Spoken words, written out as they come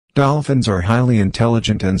Dolphins are highly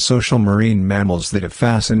intelligent and social marine mammals that have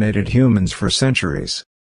fascinated humans for centuries.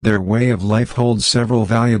 Their way of life holds several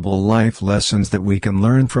valuable life lessons that we can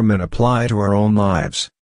learn from and apply to our own lives.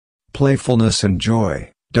 Playfulness and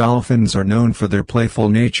joy. Dolphins are known for their playful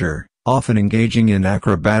nature, often engaging in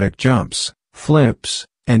acrobatic jumps, flips,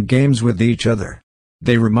 and games with each other.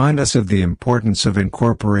 They remind us of the importance of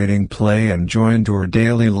incorporating play and joy into our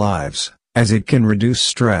daily lives, as it can reduce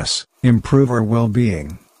stress, improve our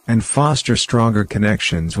well-being, and foster stronger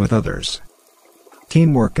connections with others.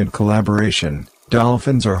 Teamwork and collaboration.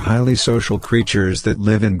 Dolphins are highly social creatures that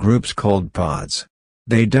live in groups called pods.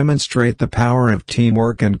 They demonstrate the power of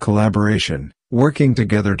teamwork and collaboration, working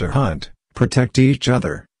together to hunt, protect each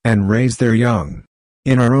other, and raise their young.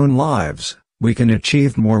 In our own lives, we can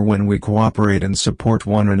achieve more when we cooperate and support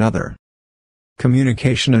one another.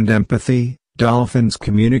 Communication and empathy. Dolphins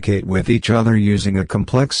communicate with each other using a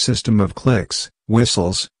complex system of clicks,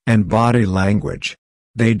 whistles, and body language.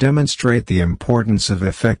 They demonstrate the importance of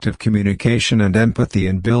effective communication and empathy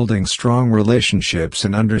in building strong relationships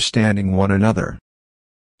and understanding one another.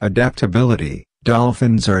 Adaptability.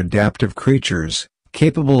 Dolphins are adaptive creatures,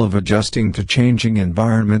 capable of adjusting to changing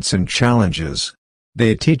environments and challenges.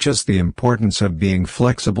 They teach us the importance of being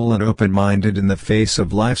flexible and open-minded in the face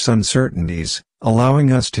of life's uncertainties,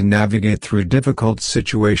 allowing us to navigate through difficult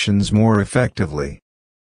situations more effectively.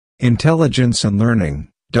 Intelligence and learning.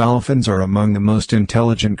 Dolphins are among the most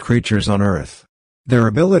intelligent creatures on Earth. Their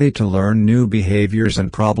ability to learn new behaviors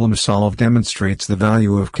and problem-solve demonstrates the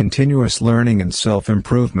value of continuous learning and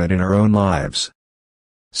self-improvement in our own lives.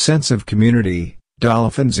 Sense of community.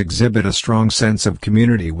 Dolphins exhibit a strong sense of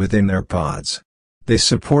community within their pods. They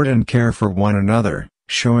support and care for one another,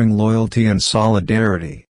 showing loyalty and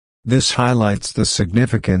solidarity. This highlights the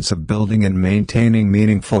significance of building and maintaining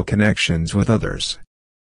meaningful connections with others.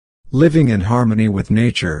 Living in harmony with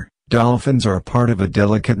nature. Dolphins are part of a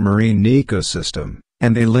delicate marine ecosystem,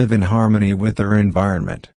 and they live in harmony with their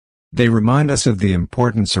environment. They remind us of the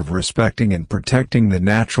importance of respecting and protecting the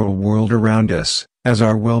natural world around us, as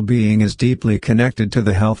our well-being is deeply connected to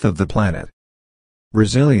the health of the planet.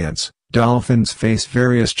 Resilience. Dolphins face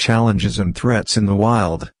various challenges and threats in the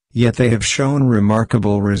wild, yet they have shown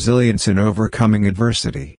remarkable resilience in overcoming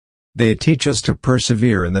adversity. They teach us to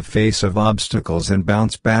persevere in the face of obstacles and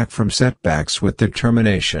bounce back from setbacks with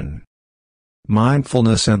determination.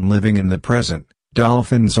 Mindfulness and living in the present.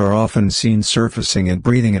 Dolphins are often seen surfacing and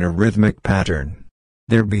breathing in a rhythmic pattern.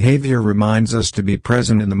 Their behavior reminds us to be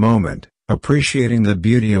present in the moment, appreciating the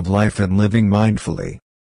beauty of life and living mindfully.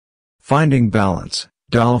 Finding balance.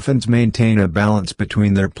 Dolphins maintain a balance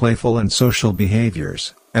between their playful and social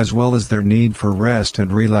behaviors, as well as their need for rest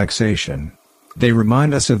and relaxation. They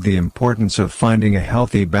remind us of the importance of finding a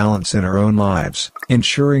healthy balance in our own lives,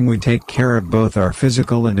 ensuring we take care of both our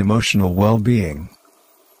physical and emotional well-being.